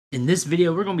In this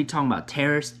video, we're going to be talking about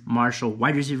Terrace Marshall,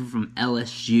 wide receiver from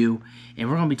LSU, and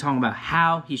we're going to be talking about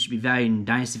how he should be valued in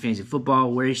Dynasty Fantasy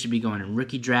Football, where he should be going in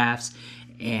rookie drafts,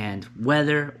 and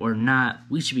whether or not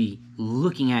we should be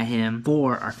looking at him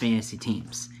for our fantasy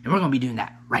teams. And we're going to be doing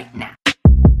that right now.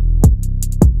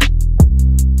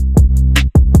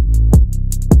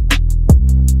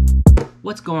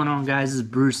 What's going on, guys? This is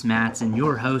Bruce Matson,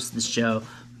 your host of the show,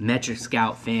 Metric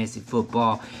Scout Fantasy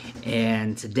Football,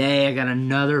 and today I got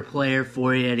another player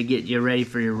for you to get you ready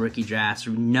for your rookie drafts.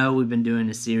 We know we've been doing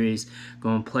a series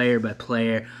going player by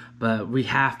player, but we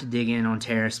have to dig in on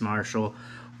Terrace Marshall,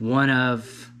 one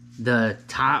of the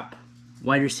top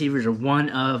wide receivers, or one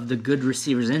of the good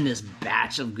receivers in this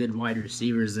batch of good wide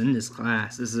receivers in this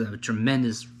class. This is a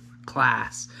tremendous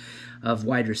class of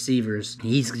wide receivers.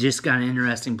 He's just got an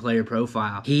interesting player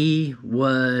profile. He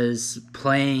was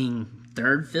playing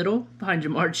third fiddle behind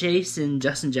Jamar Chase and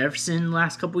Justin Jefferson the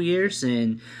last couple years,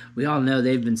 and we all know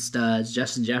they've been studs.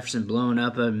 Justin Jefferson blowing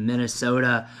up in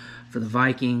Minnesota for the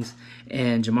Vikings,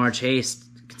 and Jamar Chase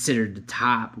considered the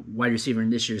top wide receiver in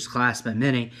this year's class by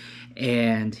many,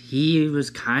 and he was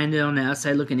kind of on the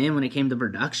outside looking in when it came to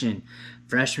production.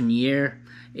 Freshman year,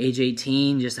 age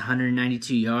 18, just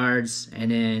 192 yards,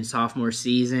 and then sophomore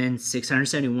season,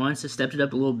 671, so stepped it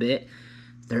up a little bit.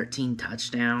 13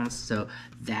 touchdowns, so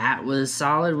that was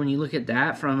solid when you look at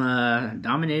that from a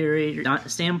dominator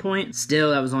standpoint.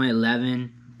 Still, that was only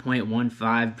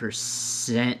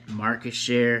 11.15% market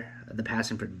share of the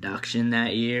passing production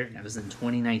that year. That was in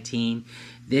 2019.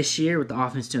 This year, with the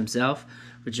offense to himself,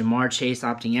 with Jamar Chase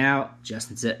opting out,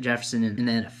 Justin Jefferson in the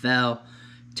NFL,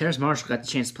 Terrace Marshall got the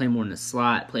chance to play more in the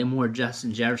slot, play more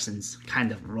Justin Jefferson's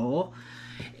kind of role.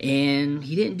 And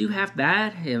he didn't do half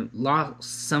bad. He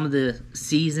lost some of the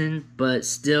season, but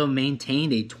still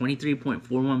maintained a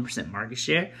 23.41% market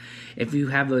share. If you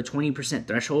have a 20%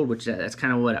 threshold, which that's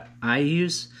kind of what I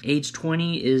use, age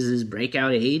 20 is his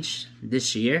breakout age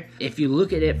this year. If you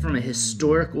look at it from a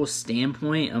historical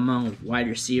standpoint among wide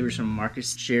receivers from a market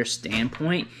share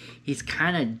standpoint, he's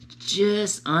kind of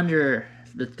just under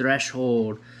the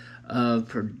threshold of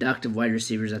productive wide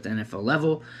receivers at the NFL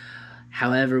level.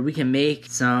 However, we can make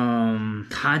some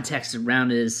context around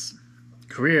his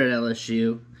career at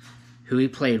LSU, who he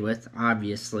played with,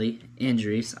 obviously.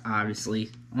 Injuries,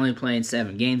 obviously. Only playing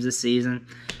 7 games this season.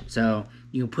 So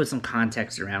you can put some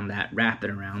context around that, wrap it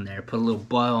around there, put a little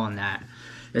bow on that.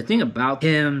 The thing about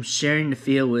him sharing the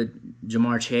field with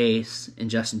Jamar Chase and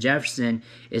Justin Jefferson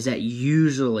is that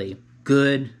usually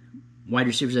good wide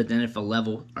receivers at the NFL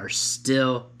level are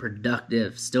still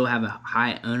productive, still have a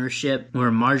high ownership,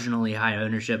 or marginally high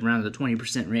ownership, around the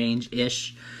 20%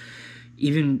 range-ish,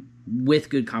 even with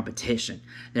good competition.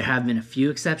 There have been a few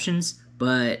exceptions,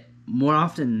 but more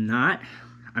often than not,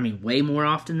 way more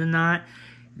often than not,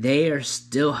 they are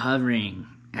still hovering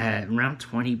at around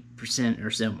 20%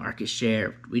 or so market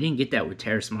share. We didn't get that with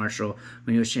Terrace Marshall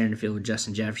when he was sharing the field with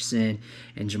Justin Jefferson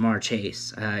and Jamar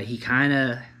Chase. He kind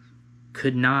of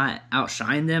could not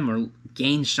outshine them or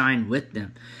gain shine with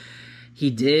them. He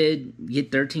did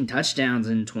get 13 touchdowns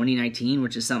in 2019,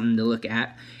 which is something to look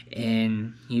at,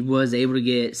 and he was able to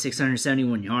get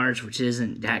 671 yards, which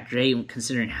isn't that great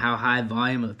considering how high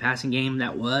volume of a passing game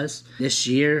that was. This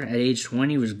year at age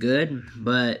 20 was good,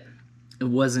 but it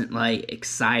wasn't like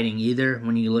exciting either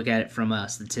when you look at it from a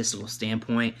statistical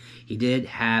standpoint. He did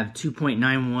have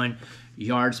 2.91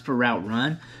 yards per route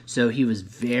run, so he was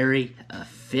very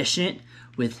efficient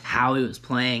with how he was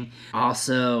playing.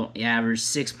 Also, he averaged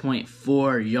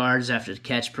 6.4 yards after the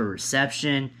catch per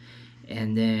reception,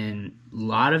 and then a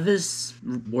lot of his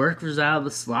work was out of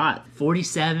the slot.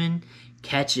 47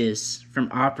 catches from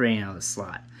operating out of the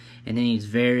slot, and then he's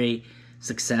very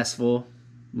successful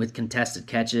with contested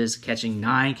catches, catching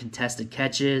 9 contested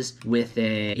catches with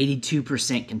a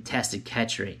 82% contested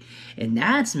catch rate. And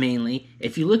that's mainly,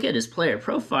 if you look at his player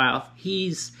profile,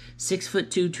 he's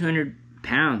 6'2", 200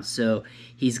 pounds. So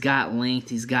he's got length,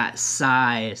 he's got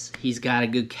size, he's got a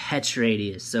good catch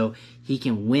radius. So he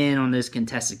can win on those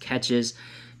contested catches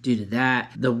due to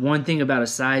that. The one thing about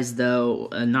his size, though,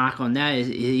 a knock on that is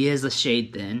he is a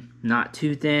shade thin. Not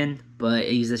too thin, but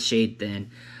he's a shade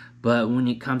thin. But when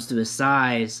it comes to his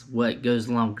size, what goes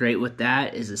along great with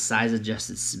that is his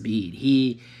size-adjusted speed.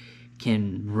 He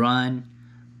can run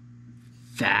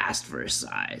fast for his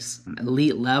size.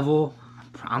 Elite level,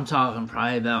 I'm talking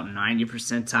probably about 90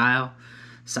 percentile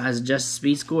size-adjusted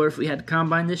speed score. If we had the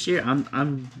combine this year,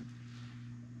 I'm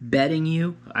betting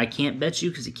you, I can't bet you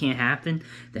because it can't happen,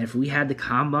 that if we had the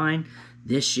combine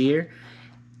this year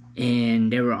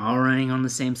and they were all running on the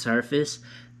same surface,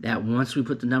 that once we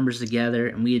put the numbers together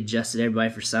and we adjusted everybody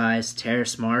for size,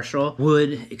 Terrace Marshall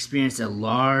would experience a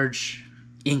large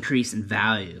increase in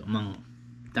value among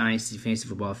Dynasty fantasy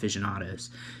football aficionados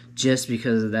just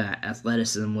because of that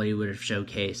athleticism, what he would have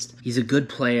showcased. He's a good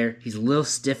player. He's a little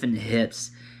stiff in the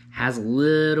hips, has a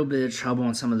little bit of trouble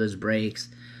on some of those breaks,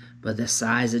 but the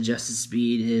size adjusted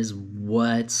speed is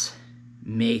what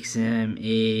makes him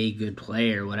a good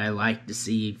player. What I like to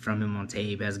see from him on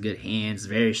tape, has good hands,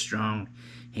 very strong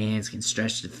hands, can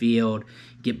stretch the field,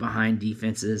 get behind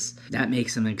defenses. That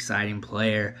makes him an exciting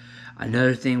player.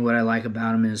 Another thing what I like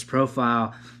about him in his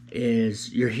profile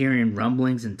is you're hearing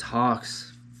rumblings and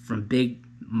talks from big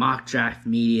mock draft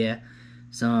media,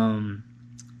 some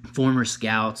former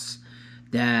scouts,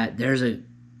 that there's a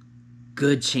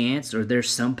good chance or there's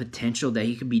some potential that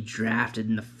he could be drafted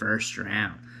in the first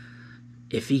round.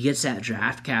 If he gets that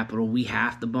draft capital, we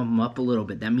have to bump him up a little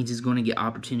bit. That means he's going to get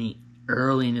opportunity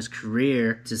early in his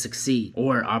career to succeed,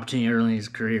 or opportunity early in his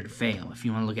career to fail, if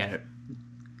you want to look at it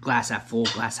glass half full,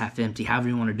 glass half empty, however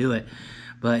you want to do it.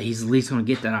 But he's at least going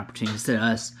to get that opportunity instead of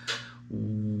us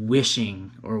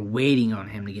wishing or waiting on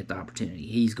him to get the opportunity.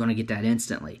 He's going to get that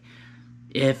instantly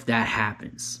if that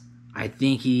happens. I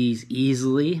think he's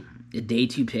easily a day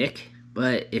 2 pick,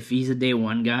 but if he's a day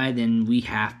 1 guy, then we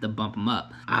have to bump him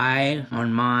up.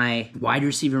 On my wide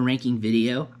receiver ranking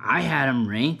video, I had him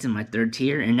ranked in my 3rd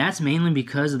tier, and that's mainly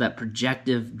because of that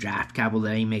projective draft capital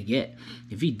that he may get.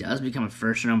 If he does become a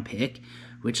first round pick,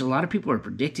 which a lot of people are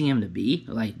predicting him to be,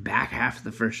 like back half of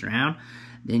the first round,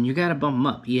 then you got to bump him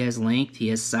up. He has length, he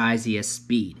has size, he has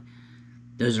speed.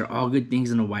 Those are all good things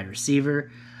in a wide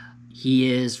receiver.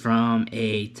 He is from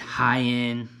a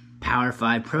high-end Power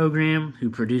 5 program who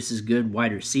produces good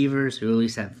wide receivers, who at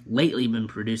least have lately been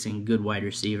producing good wide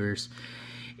receivers.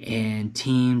 And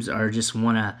teams are just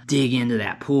want to dig into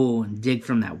that pool and dig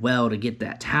from that well to get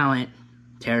that talent.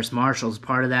 Terrace Marshall is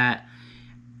part of that.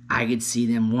 I could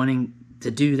see them wanting to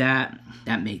do that.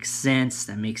 That makes sense.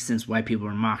 That makes sense why people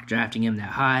are mock drafting him that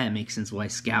high. That makes sense why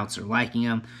scouts are liking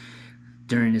him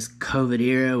during this COVID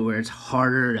era where it's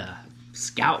harder to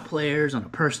scout players on a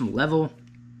personal level.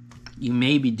 You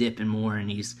may be dipping more in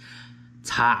these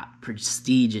top,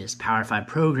 prestigious Power 5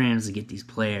 programs to get these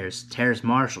players. Terrace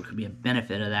Marshall could be a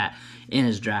benefit of that in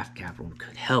his draft capital. It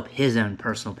could help his own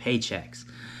personal paychecks.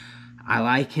 I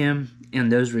like him in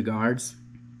those regards.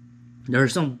 There are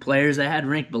some players that I had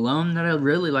ranked below him that I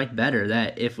really like better,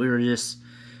 that if we were just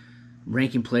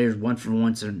ranking players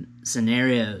one-for-one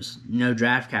scenarios, no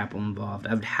draft capital involved,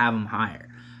 I would have him higher.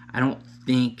 I don't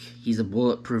think he's a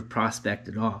bulletproof prospect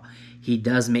at all. He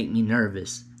does make me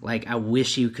nervous. Like, I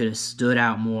wish he could have stood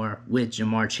out more with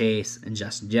Jamar Chase and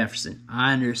Justin Jefferson.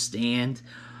 I understand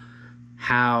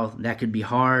how that could be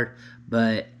hard,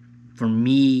 but for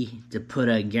me to put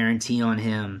a guarantee on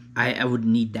him, I would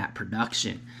need that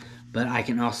production. But I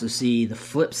can also see the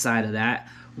flip side of that,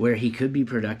 where he could be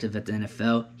productive at the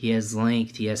NFL. He has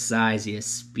length, he has size, he has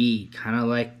speed, kind of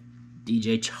like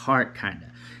DJ Chark, kind of.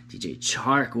 DJ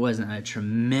Chark wasn't a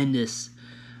tremendous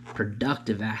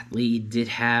productive athlete. He did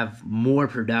have more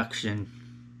production,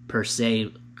 per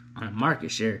se, on a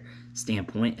market share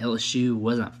standpoint. LSU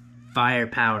wasn't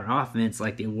firepower offense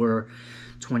like they were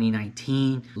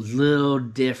 2019. Little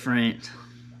different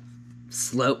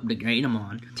slope to grade him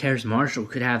on. Terrace Marshall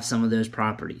could have some of those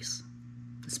properties,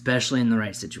 especially in the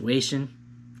right situation.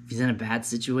 If he's in a bad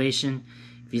situation,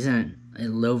 if he's in a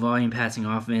low-volume passing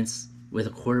offense with a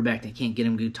quarterback that can't get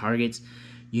him good targets,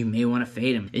 you may want to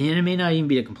fade him. And it may not even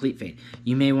be a complete fade.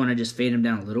 You may want to just fade him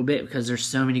down a little bit because there's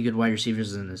so many good wide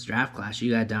receivers in this draft class.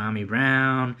 You got Dami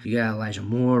Brown, you got Elijah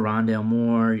Moore, Rondale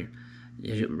Moore.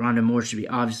 Rondale Moore should be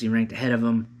obviously ranked ahead of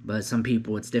him, but some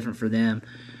people, it's different for them.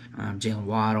 Jalen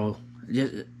Waddle.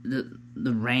 Just,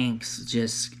 the ranks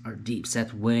just are deep.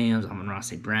 Seth Williams, Amon-Ra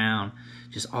St. Brown,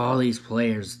 just all these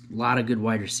players, a lot of good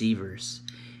wide receivers.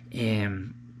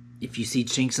 And if you see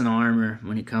chinks in the armor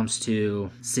when it comes to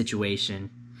situation,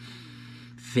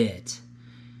 fit,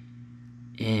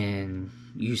 and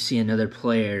you see another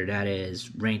player that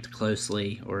is ranked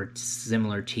closely or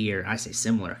similar tier, I say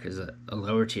similar because a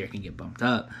lower tier can get bumped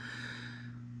up,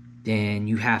 then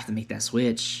you have to make that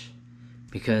switch.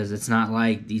 Because it's not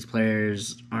like these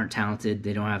players aren't talented,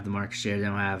 they don't have the market share, they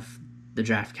don't have the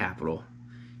draft capital.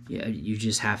 Yeah, you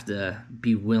just have to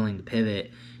be willing to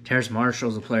pivot. Terrace Marshall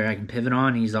is a player I can pivot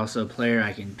on. He's also a player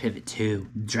I can pivot to.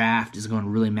 Draft is going to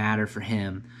really matter for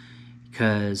him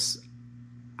because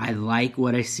I like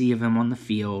what I see of him on the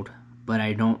field, but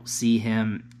I don't see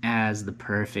him as the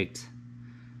perfect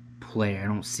player. I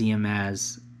don't see him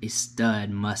as a stud,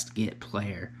 must-get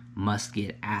player.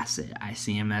 Must-get asset. I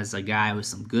see him as a guy with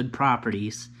some good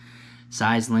properties,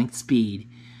 size, length, speed,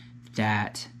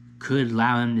 that could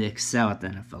allow him to excel at the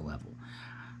NFL level.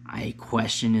 I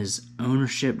question his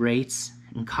ownership rates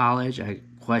in college. I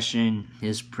question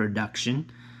his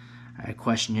production. I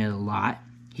question it a lot.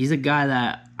 He's a guy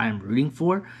that I'm rooting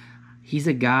for. He's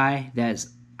a guy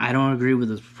I don't agree with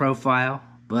his profile,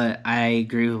 but I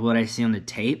agree with what I see on the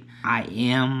tape. I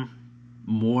am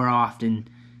more often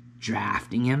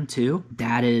drafting him too.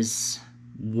 That is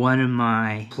one of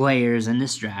my players in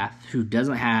this draft who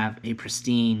doesn't have a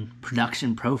pristine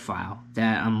production profile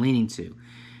that I'm leaning to,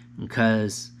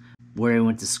 because where he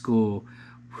went to school,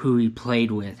 who he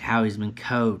played with, how he's been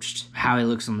coached, how he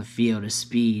looks on the field, his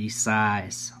speed, his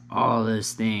size, all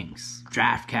those things.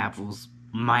 Draft capitals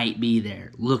might be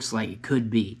there. Looks like it could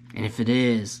be. And if it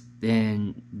is,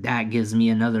 then that gives me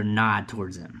another nod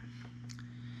towards him.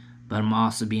 But I'm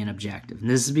also being objective. And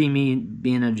this is me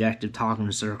being objective, talking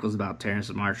in circles about Terrace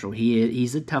Marshall.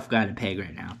 He's a tough guy to peg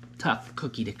right now. Tough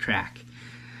cookie to crack,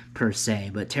 per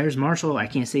se. But Terrace Marshall, I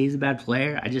can't say he's a bad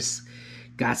player. I just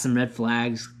got some red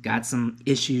flags, got some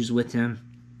issues with him.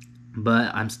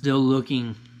 But I'm still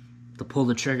looking to pull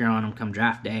the trigger on him come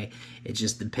draft day. It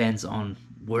just depends on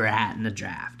where we're at in the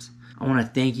draft. I want to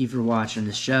thank you for watching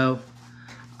the show.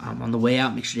 On the way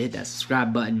out, make sure to hit that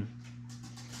subscribe button.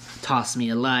 Toss me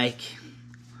a like.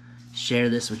 Share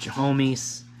this with your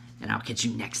homies. And I'll catch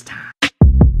you next time.